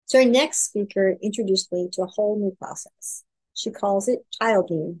So our next speaker introduced me to a whole new process. She calls it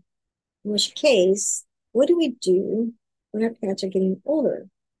childing, in which case, what do we do when our parents are getting older?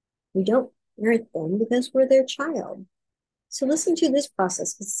 We don't parent them because we're their child. So listen to this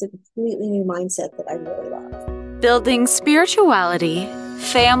process because it's a completely new mindset that I really love. Building spirituality,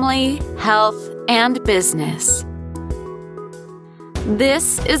 family, health, and business.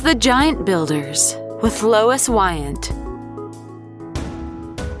 This is the Giant Builders with Lois Wyant.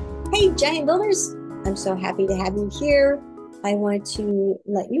 Hey, Giant Builders! I'm so happy to have you here. I want to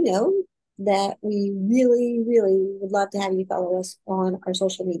let you know that we really, really would love to have you follow us on our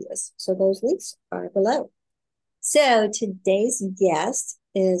social medias. So those links are below. So today's guest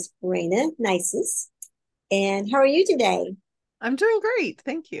is Raina Nices. And how are you today? I'm doing great.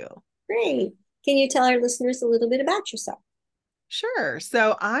 Thank you. Great. Can you tell our listeners a little bit about yourself? Sure.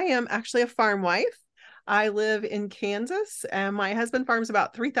 So I am actually a farm wife. I live in Kansas and my husband farms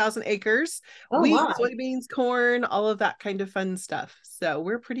about 3,000 acres, Oh wheat, my. soybeans, corn, all of that kind of fun stuff. So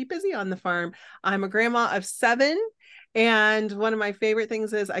we're pretty busy on the farm. I'm a grandma of 7. And one of my favorite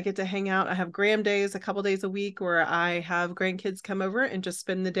things is I get to hang out. I have gram days a couple days a week where I have grandkids come over and just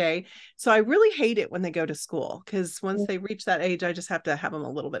spend the day. So I really hate it when they go to school because once they reach that age, I just have to have them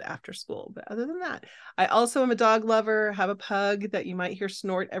a little bit after school. But other than that, I also am a dog lover, have a pug that you might hear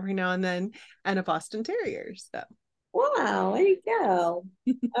snort every now and then, and a Boston Terrier. So Wow, there you go.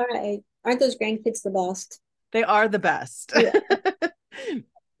 All right. Aren't those grandkids the best? they are the best. Yeah.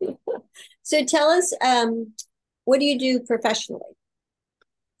 So tell us, what do you do professionally?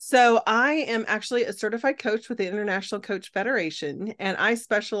 So I am actually a certified coach with the International Coach Federation, and I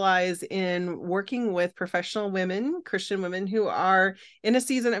specialize in working with professional women, Christian women who are in a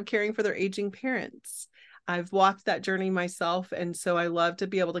season of caring for their aging parents. I've walked that journey myself, and so I love to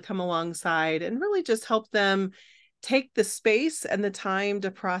be able to come alongside and really just help them take the space and the time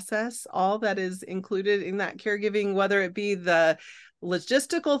to process all that is included in that caregiving, whether it be the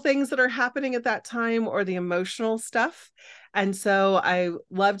logistical things that are happening at that time or the emotional stuff. And so I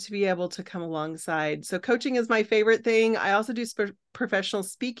love to be able to come alongside. So coaching is my favorite thing. I also do professional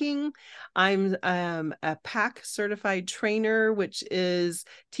speaking. I'm a PAC certified trainer, which is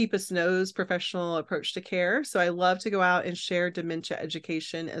ttps knows professional approach to care. So I love to go out and share dementia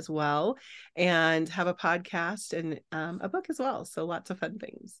education as well, and have a podcast and a book as well. So lots of fun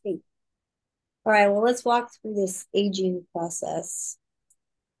things. All right, well, let's walk through this aging process.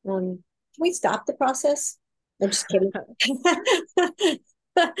 Can we stop the process? I'm just kidding.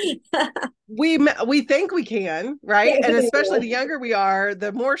 We think we can, right? And especially the younger we are,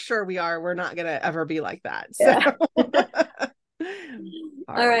 the more sure we are we're not going to ever be like that. So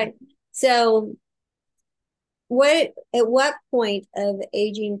all right. So at what point of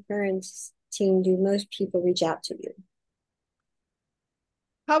aging parents team do most people reach out to you?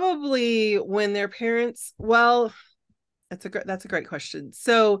 Probably when their parents, well, that's a great question.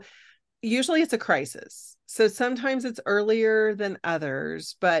 So usually it's a crisis. So sometimes it's earlier than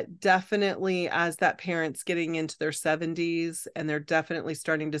others, but definitely as that parent's getting into their 70s and they're definitely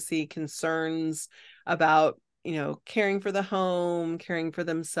starting to see concerns about, caring for the home, caring for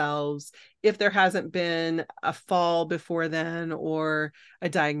themselves, if there hasn't been a fall before then or a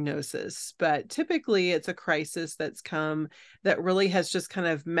diagnosis. But typically it's a crisis that's come that really has just kind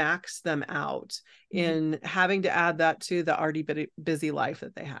of maxed them out in having to add that to the already busy life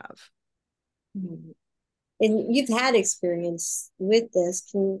that they have. And you've had experience with this.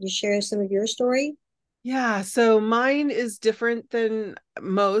 Can you share some of your story? Yeah, so mine is different than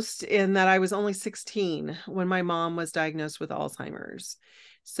most in that I was only 16 when my mom was diagnosed with Alzheimer's.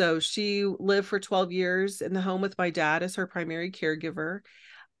 So she lived for 12 years in the home with my dad as her primary caregiver.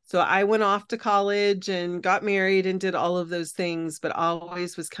 So I went off to college and got married and did all of those things, but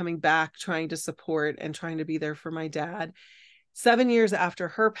always was coming back trying to support and trying to be there for my dad. 7 years after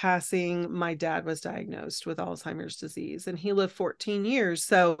her passing, my dad was diagnosed with Alzheimer's disease and he lived 14 years.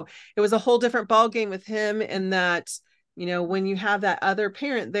 So it was a whole different ballgame with him in that, when you have that other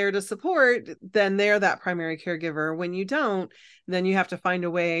parent there to support, then they're that primary caregiver. When you don't, then you have to find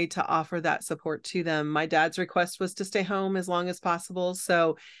a way to offer that support to them. My dad's request was to stay home as long as possible.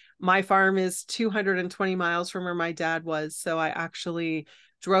 So my farm is 220 miles from where my dad was. So I actually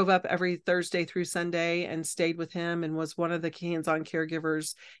drove up every Thursday through Sunday and stayed with him and was one of the hands-on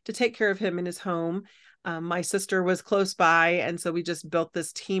caregivers to take care of him in his home. My sister was close by, and so we just built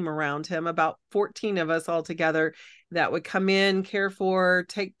this team around him, about 14 of us all together that would come in, care for,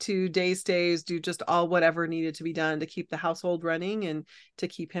 take 2 day stays, do just all whatever needed to be done to keep the household running and to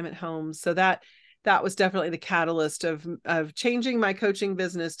keep him at home. So that was definitely the catalyst of changing my coaching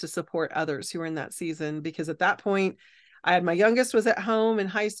business to support others who were in that season, because at that point, I had my youngest was at home in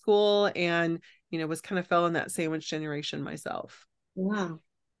high school, and was kind of fell in that sandwich generation myself. Wow.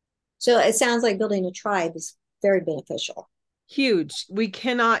 So it sounds like building a tribe is very beneficial. Huge. You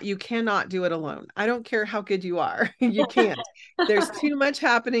cannot do it alone. I don't care how good you are. You can't. There's too much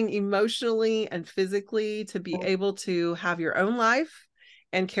happening emotionally and physically to be able to have your own life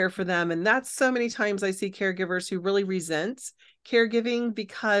and care for them. And that's so many times I see caregivers who really resent caregiving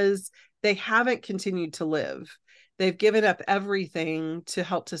because they haven't continued to live. They've given up everything to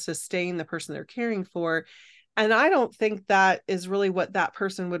help to sustain the person they're caring for. And I don't think that is really what that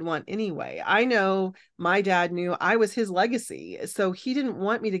person would want anyway. I know my dad knew I was his legacy. So he didn't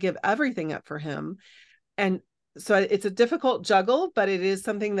want me to give everything up for him. And so it's a difficult juggle, but it is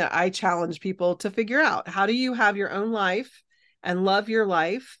something that I challenge people to figure out. How do you have your own life and love your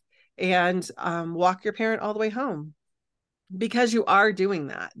life and walk your parent all the way home? Because you are doing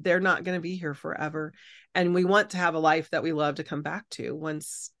that. They're not going to be here forever. And we want to have a life that we love to come back to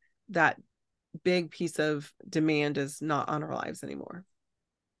once that big piece of demand is not on our lives anymore.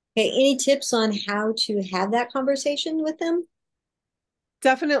 Okay, any tips on how to have that conversation with them?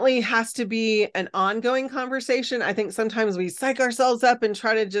 Definitely has to be an ongoing conversation. I think sometimes we psych ourselves up and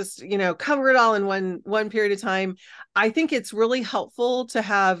try to just, cover it all in one period of time. I think it's really helpful to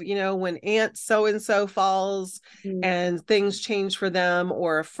have, when Aunt so and so falls and things change for them,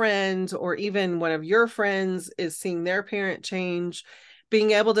 or a friend, or even one of your friends is seeing their parent change.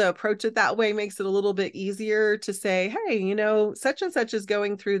 Being able to approach it that way makes it a little bit easier to say, hey, such and such is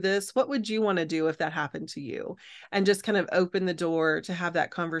going through this. What would you want to do if that happened to you? And just kind of open the door to have that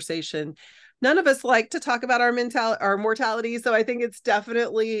conversation. None of us like to talk about our mortality. So I think it's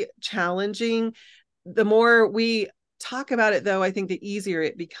definitely challenging. The more we talk about it, though, I think the easier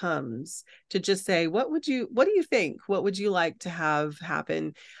it becomes to just say, what do you think? What would you like to have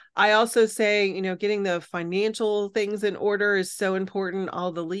happen? I also say, getting the financial things in order is so important,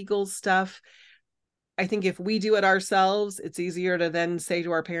 all the legal stuff. I think if we do it ourselves, it's easier to then say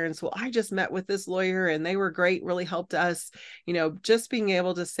to our parents, well, I just met with this lawyer and they were great, really helped us. Just being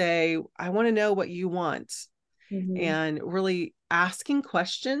able to say, I want to know what you want. Mm-hmm. And really asking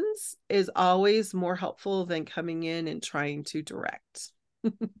questions is always more helpful than coming in and trying to direct.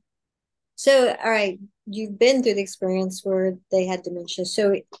 So, all right, you've been through the experience where they had dementia.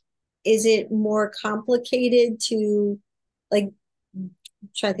 So, is it more complicated to, like, I'm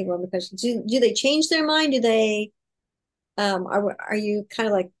trying to think of one of the questions. Do they change their mind? Do they are you kind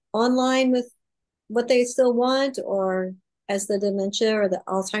of like online with what they still want, or as the dementia or the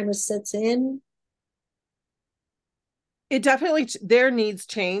Alzheimer's sets in? It definitely, their needs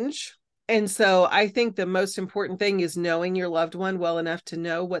change. And so I think the most important thing is knowing your loved one well enough to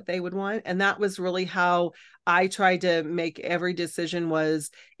know what they would want. And that was really how I tried to make every decision was,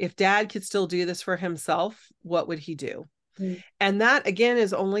 if dad could still do this for himself, what would he do? Mm. And that again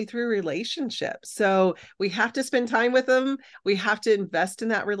is only through relationships. So we have to spend time with them. We have to invest in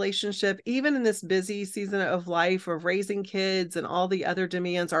that relationship, even in this busy season of life of raising kids and all the other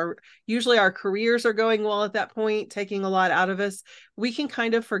demands. Usually our careers are going well at that point, taking a lot out of us. We can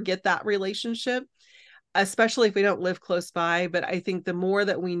kind of forget that relationship, especially if we don't live close by. But I think the more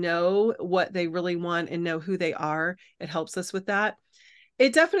that we know what they really want and know who they are, it helps us with that.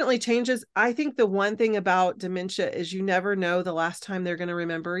 It definitely changes. I think the one thing about dementia is you never know the last time they're going to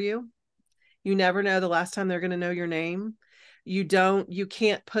remember you. You never know the last time they're going to know your name. You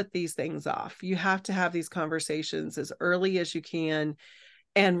can't put these things off. You have to have these conversations as early as you can,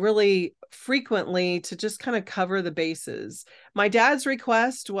 and really frequently, to just kind of cover the bases. My dad's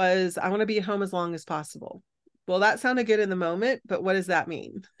request was, I want to be at home as long as possible. Well, that sounded good in the moment, but what does that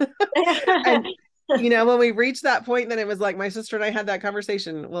mean? And when we reached that point, then it was like my sister and I had that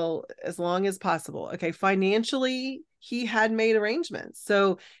conversation. Well, as long as possible. Okay. Financially, he had made arrangements.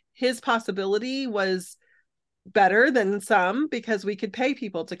 So his possibility was better than some because we could pay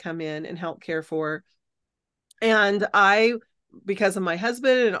people to come in and help care for. And because of my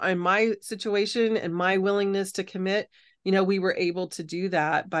husband and my situation and my willingness to commit, we were able to do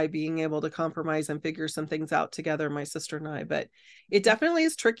that by being able to compromise and figure some things out together, my sister and I. But it definitely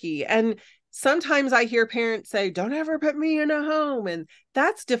is tricky. And sometimes I hear parents say, don't ever put me in a home. And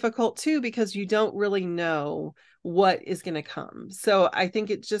that's difficult too, because you don't really know what is going to come. So I think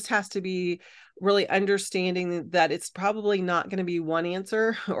it just has to be really understanding that it's probably not going to be one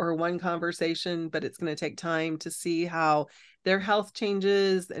answer or one conversation, but it's going to take time to see how their health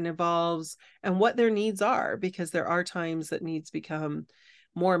changes and evolves and what their needs are, because there are times that needs become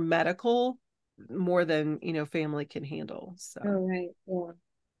more medical, more than family can handle. So Oh, right. Yeah.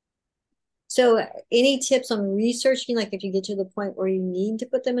 So, any tips on researching, like if you get to the point where you need to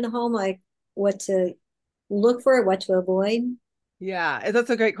put them in a home, like what to look for, what to avoid? Yeah,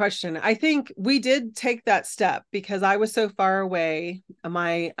 that's a great question. I think we did take that step because I was so far away.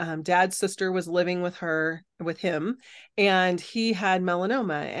 My dad's sister was living with him, and he had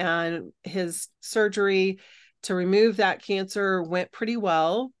melanoma, and his surgery to remove that cancer went pretty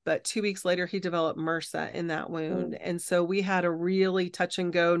well. But 2 weeks later, he developed MRSA in that wound. Mm. And so we had a really touch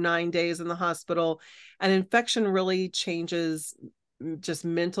and go 9 days in the hospital. An infection really changes just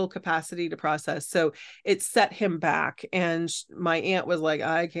mental capacity to process. So it set him back. And my aunt was like,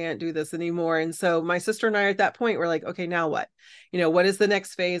 I can't do this anymore. And so my sister and I are at that point, we're like, okay, now what? What is the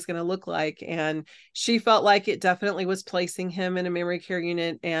next phase going to look like? And she felt like it definitely was placing him in a memory care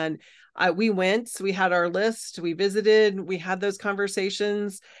unit. And we had our list, we visited, we had those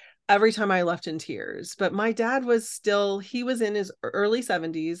conversations. Every time I left in tears. But my dad he was in his early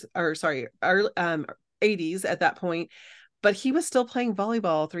 70s, or sorry, early, 80s at that point, but he was still playing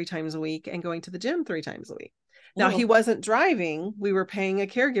volleyball 3 times a week and going to the gym 3 times a week. Now, he Oh, wasn't driving. We were paying a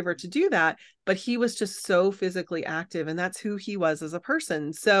caregiver to do that, but he was just so physically active, and that's who he was as a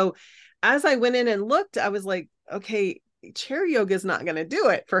person. So as I went in and looked, I was like, okay, chair yoga is not going to do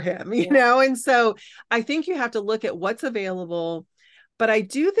it for him, yeah. And so I think you have to look at what's available. But I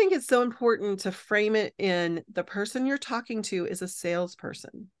do think it's so important to frame it in the person you're talking to is a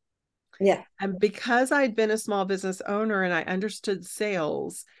salesperson. Yeah. And because I'd been a small business owner and I understood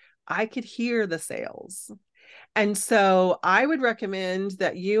sales, I could hear the sales. And so I would recommend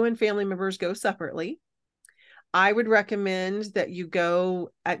that you and family members go separately. I would recommend that you go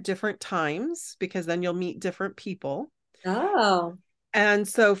at different times because then you'll meet different people. Oh. And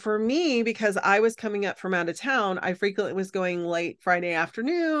so for me, because I was coming up from out of town, I frequently was going late Friday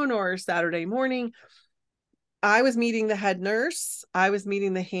afternoon or Saturday morning. I was meeting the head nurse. I was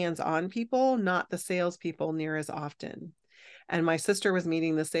meeting the hands-on people, not the salespeople near as often. And my sister was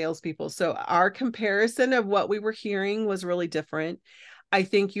meeting the salespeople. So our comparison of what we were hearing was really different. I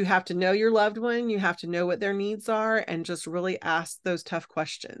think you have to know your loved one. You have to know what their needs are and just really ask those tough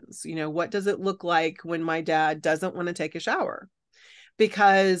questions. What does it look like when my dad doesn't want to take a shower?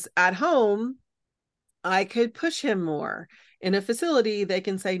 Because at home, I could push him more. In a facility, they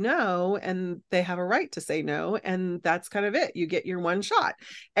can say no, and they have a right to say no. And that's kind of it. You get your one shot.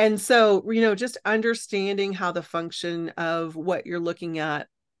 And so, just understanding how the function of what you're looking at,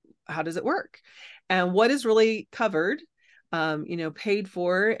 how does it work? And what is really covered, paid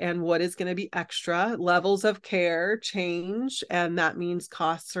for, and what is going to be extra. Levels of care change, and that means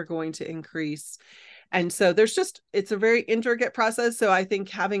costs are going to increase. And so it's a very intricate process. So I think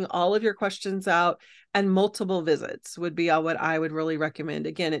having all of your questions out and multiple visits would be what I would really recommend.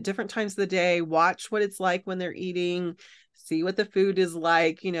 Again, at different times of the day, watch what it's like when they're eating, see what the food is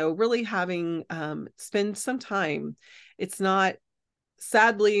like, really spend some time. It's not,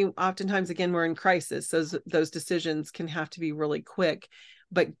 sadly, oftentimes, again, we're in crisis. Those decisions can have to be really quick,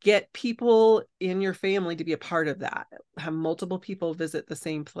 but get people in your family to be a part of that. Have multiple people visit the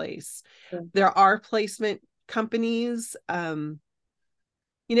same place. Yeah. There are placement companies.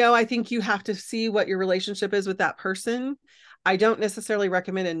 I think you have to see what your relationship is with that person. I don't necessarily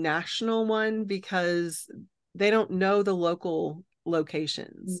recommend a national one because they don't know the local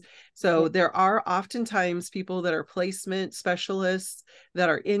locations. So there are oftentimes people that are placement specialists that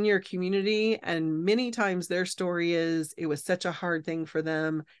are in your community, and many times their story is it was such a hard thing for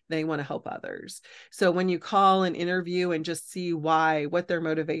them, they want to help others. So when you call and interview and just see what their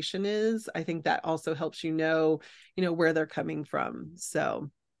motivation is, I think that also helps where they're coming from.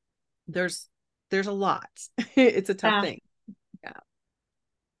 So there's a lot. It's a tough Yeah. thing. Yeah.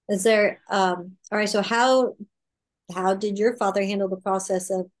 Is there, all right, so how did your father handle the process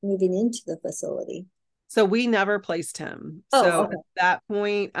of moving into the facility? So we never placed him. Oh, So okay. at that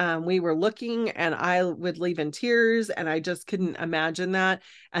point, we were looking, and I would leave in tears, and I just couldn't imagine that.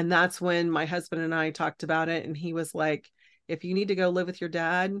 And that's when my husband and I talked about it, and he was like, if you need to go live with your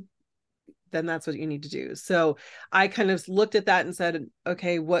dad, then that's what you need to do. So I kind of looked at that and said,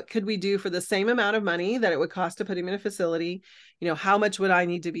 okay, what could we do for the same amount of money that it would cost to put him in a facility? How much would I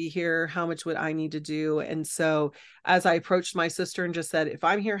need to be here? How much would I need to do? And so as I approached my sister and just said, if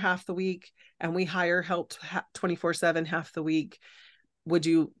I'm here half the week and we hire help 24/7 half the week, would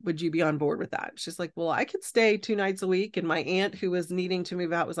you be on board with that? She's like, well, I could stay 2 nights a week. And my aunt, who was needing to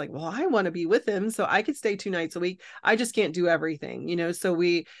move out, was like, well, I want to be with him, so I could stay 2 nights a week. I just can't do everything, so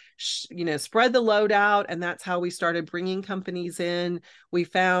spread the load out. And that's how we started bringing companies in. We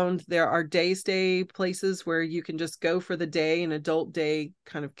found there are day stay places where you can just go for the day, an adult day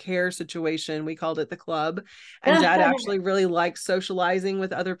kind of care situation. We called it the club. And dad actually really liked socializing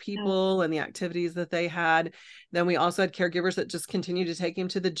with other people and the activities that they had. Then we also had caregivers that just continued to take him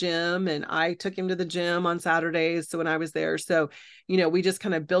to the gym, and I took him to the gym on Saturdays. So when I was there, so, we just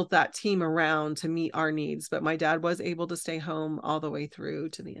kind of built that team around to meet our needs, but my dad was able to stay home all the way through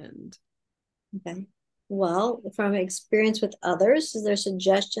to the end. Okay. Well, from experience with others, is there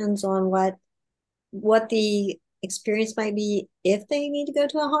suggestions on what the experience might be if they need to go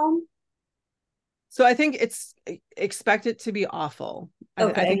to a home? So I think it's expect it to be awful. I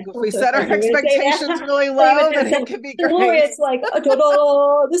Okay. think if we set our expectations really Even low, then it could be great. it's like,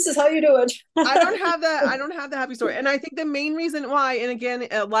 oh, this is how you do it. I don't have that. I don't have the happy story. And I think the main reason why, and again,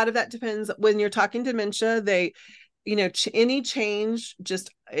 a lot of that depends when you're talking dementia, they, any change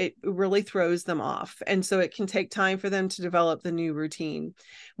just, it really throws them off. And so it can take time for them to develop the new routine.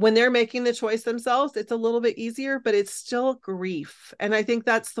 When they're making the choice themselves, it's a little bit easier, but it's still grief. And I think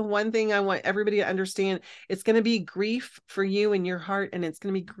that's the one thing I want everybody to understand. It's going to be grief for you in your heart, and it's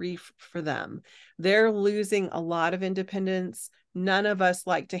going to be grief for them. They're losing a lot of independence. None of us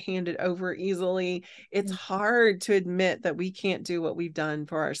like to hand it over easily. It's hard to admit that we can't do what we've done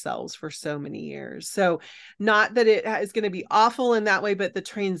for ourselves for so many years. So not that it is going to be awful in that way, but the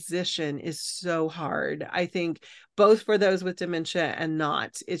transition is so hard. I think both for those with dementia and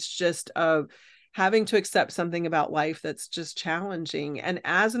not, it's just having to accept something about life that's just challenging. And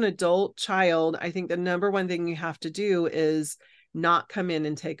as an adult child, I think the number one thing you have to do is not come in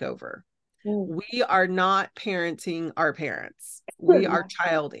and take over. We are not parenting our parents. We are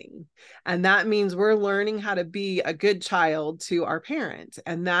childing. And that means we're learning how to be a good child to our parent.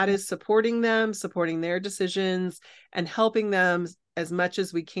 And that is supporting them, supporting their decisions, and helping them as much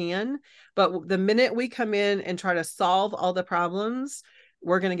as we can. But the minute we come in and try to solve all the problems,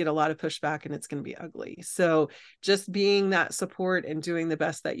 we're going to get a lot of pushback, and it's going to be ugly. So just being that support and doing the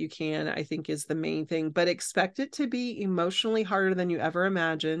best that you can, I think, is the main thing. But expect it to be emotionally harder than you ever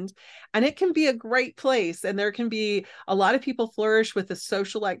imagined. And it can be a great place. And there can be a lot of people flourish with the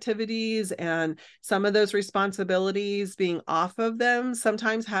social activities and some of those responsibilities being off of them.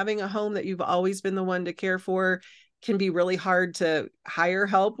 Sometimes having a home that you've always been the one to care for can be really hard to hire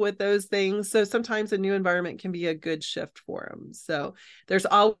help with those things. So sometimes a new environment can be a good shift for them. So there's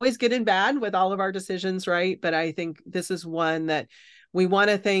always good and bad with all of our decisions, right? But I think this is one that we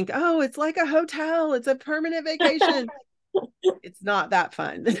want to think, oh, it's like a hotel, it's a permanent vacation. It's not that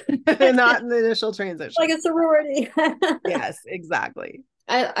fun. Not in the initial transition. Like a sorority. Yes, exactly.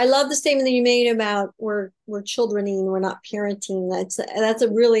 I love the statement that you made about we're childrening, we're not parenting. That's a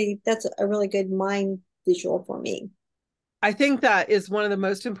really good mind visual for me. I think that is one of the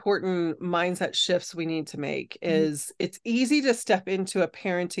most important mindset shifts we need to make. Is it's easy to step into a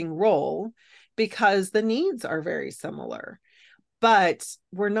parenting role because the needs are very similar, but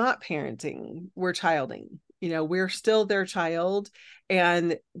we're not parenting, we're childing. We're still their child,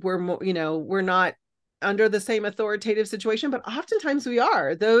 and we're not under the same authoritative situation, but oftentimes we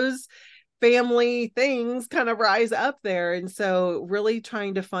are. Those family things kind of rise up there. And so really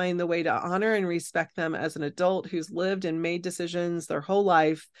trying to find the way to honor and respect them as an adult who's lived and made decisions their whole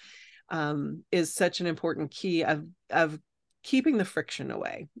life is such an important key of keeping the friction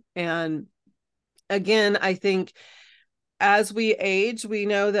away. And again, I think as we age, we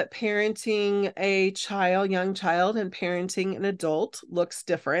know that parenting a young child, and parenting an adult looks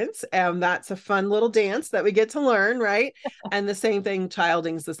different. And that's a fun little dance that we get to learn, right? And the same thing,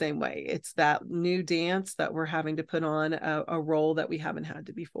 childing's the same way. It's that new dance that we're having to put on a role that we haven't had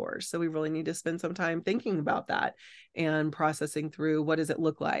to before. So we really need to spend some time thinking about that and processing through, what does it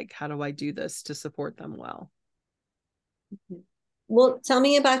look like? How do I do this to support them well? Well, tell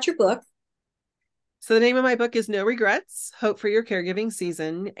me about your book. So the name of my book is No Regrets, Hope for Your Caregiving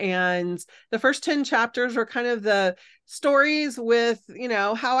Season. And the first 10 chapters are kind of the stories with,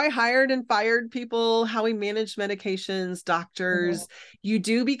 how I hired and fired people, how we managed medications, doctors. You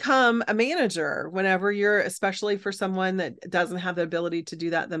do become a manager whenever especially for someone that doesn't have the ability to do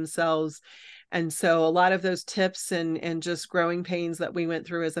that themselves. And so a lot of those tips and just growing pains that we went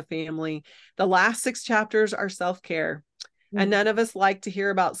through as a family. The last 6 chapters are self-care. And none of us like to hear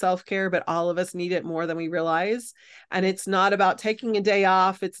about self-care, but all of us need it more than we realize. And it's not about taking a day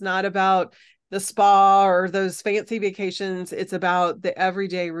off. It's not about the spa or those fancy vacations. It's about the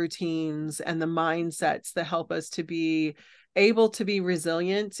everyday routines and the mindsets that help us to be able to be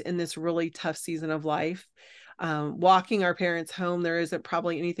resilient in this really tough season of life. walking our parents home, there isn't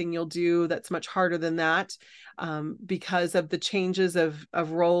probably anything you'll do that's much harder than that, because of the changes of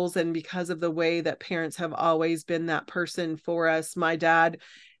roles and because of the way that parents have always been that person for us. My dad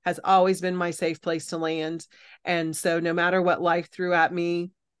has always been my safe place to land. And so no matter what life threw at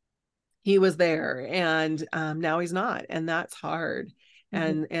me, he was there, and now he's not. And that's hard.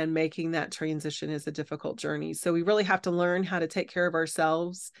 Mm-hmm. And making that transition is a difficult journey. So we really have to learn how to take care of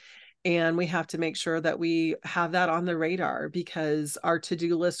ourselves. And we have to make sure that we have that on the radar, because our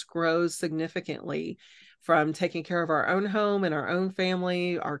to-do list grows significantly from taking care of our own home and our own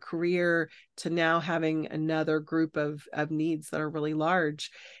family, our career, to now having another group of needs that are really large.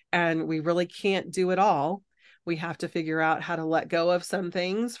 And we really can't do it all. We have to figure out how to let go of some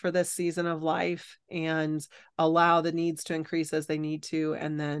things for this season of life and allow the needs to increase as they need to.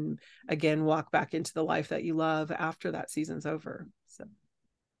 And then again, walk back into the life that you love after that season's over. So.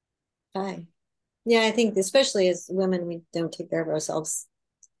 Hi. Yeah, I think especially as women, we don't take care of ourselves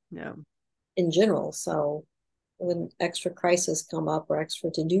No. in general. So when extra crises come up or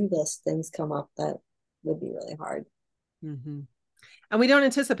extra to-do list things come up, that would be really hard. Mm-hmm. And we don't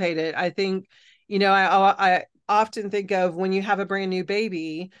anticipate it. I think, I often think of when you have a brand new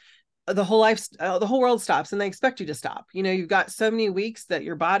baby, the whole world stops and they expect you to stop. You've got so many weeks that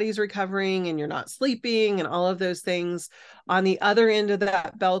your body's recovering and you're not sleeping and all of those things. On the other end of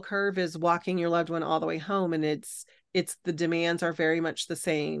that bell curve is walking your loved one all the way home. And it's the demands are very much the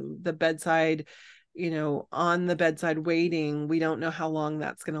same. The bedside, on the bedside waiting, we don't know how long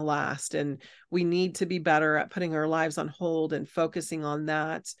that's going to last. And we need to be better at putting our lives on hold and focusing on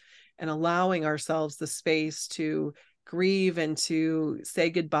that and allowing ourselves the space to grieve and to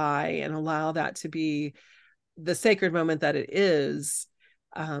say goodbye and allow that to be the sacred moment that it is,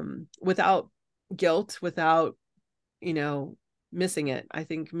 without guilt, without, missing it. I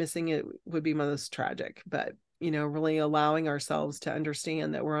think missing it would be most tragic, but, really allowing ourselves to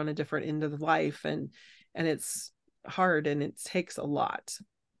understand that we're on a different end of life, and it's hard and it takes a lot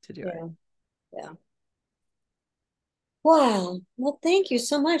to do it. Yeah. Yeah. Wow. Well, thank you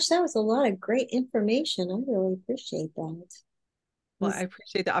so much. That was a lot of great information. I really appreciate that. Well, I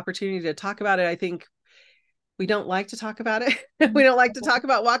appreciate the opportunity to talk about it. I think we don't like to talk about it. We don't like to talk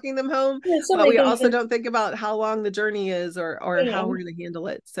about walking them home, There's so but many we things also that, don't think about how long the journey is or how we're going to handle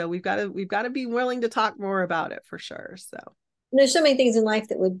it. So we've got to be willing to talk more about it for sure. So there's so many things in life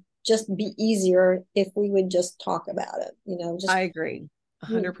that would just be easier if we would just talk about it, just I agree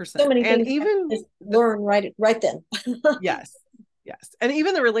so 100%. many And things even just learn right then. yes. Yes. And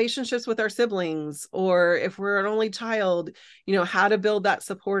even the relationships with our siblings, or if we're an only child, how to build that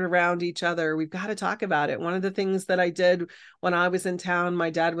support around each other. We've got to talk about it. One of the things that I did when I was in town,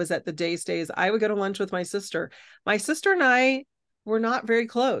 my dad was at the day stays. I would go to lunch with my sister. My sister and I were not very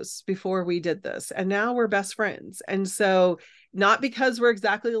close before we did this. And now we're best friends. And so not because we're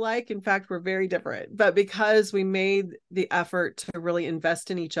exactly alike, in fact, we're very different, but because we made the effort to really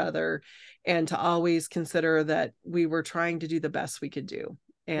invest in each other and to always consider that we were trying to do the best we could do.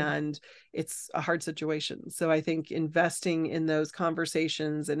 And it's a hard situation. So I think investing in those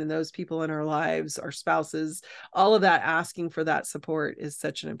conversations and in those people in our lives, our spouses, all of that, asking for that support is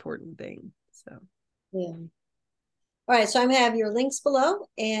such an important thing. So, Yeah. All right. So I'm going to have your links below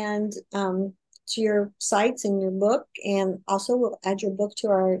and to your sites and your book. And also we'll add your book to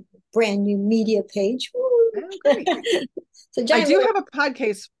our brand new media page. oh, great. So I John, do have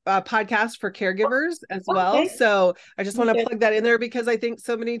a podcast for caregivers as well. okay. So I just want to Okay. plug that in there, because I think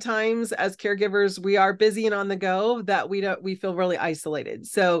so many times as caregivers, we are busy and on the go that we feel really isolated.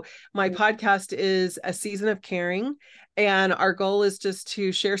 So my podcast is A Season of Caring. And our goal is just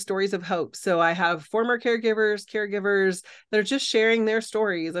to share stories of hope. So I have former caregivers that are just sharing their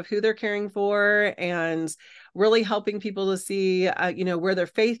stories of who they're caring for and really helping people to see, where their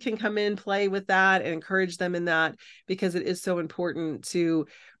faith can come in, play with that and encourage them in that, because it is so important to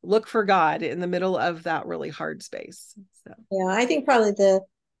look for God in the middle of that really hard space. So, Yeah, I think probably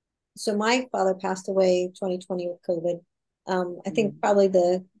so my father passed away 2020 with COVID. I think probably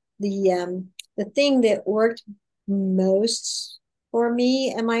the thing that worked most for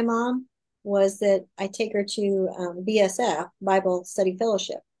me and my mom was that I take her to BSF, Bible Study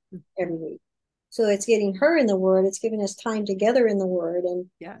Fellowship, every week. So it's getting her in the Word. It's giving us time together in the Word, and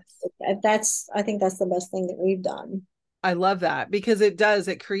yes. I think that's the best thing that we've done. I love that, because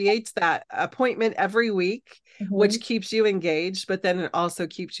it creates that appointment every week, which keeps you engaged, but then it also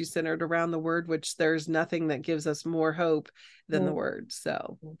keeps you centered around the Word, which there's nothing that gives us more hope than the Word.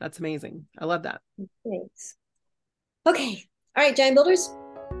 So that's amazing. I love that. Thanks. Okay. All right, Giant Builders.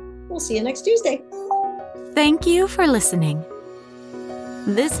 We'll see you next Tuesday. Thank you for listening.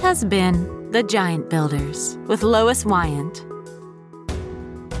 This has been The Giant Builders with Lois Wyant.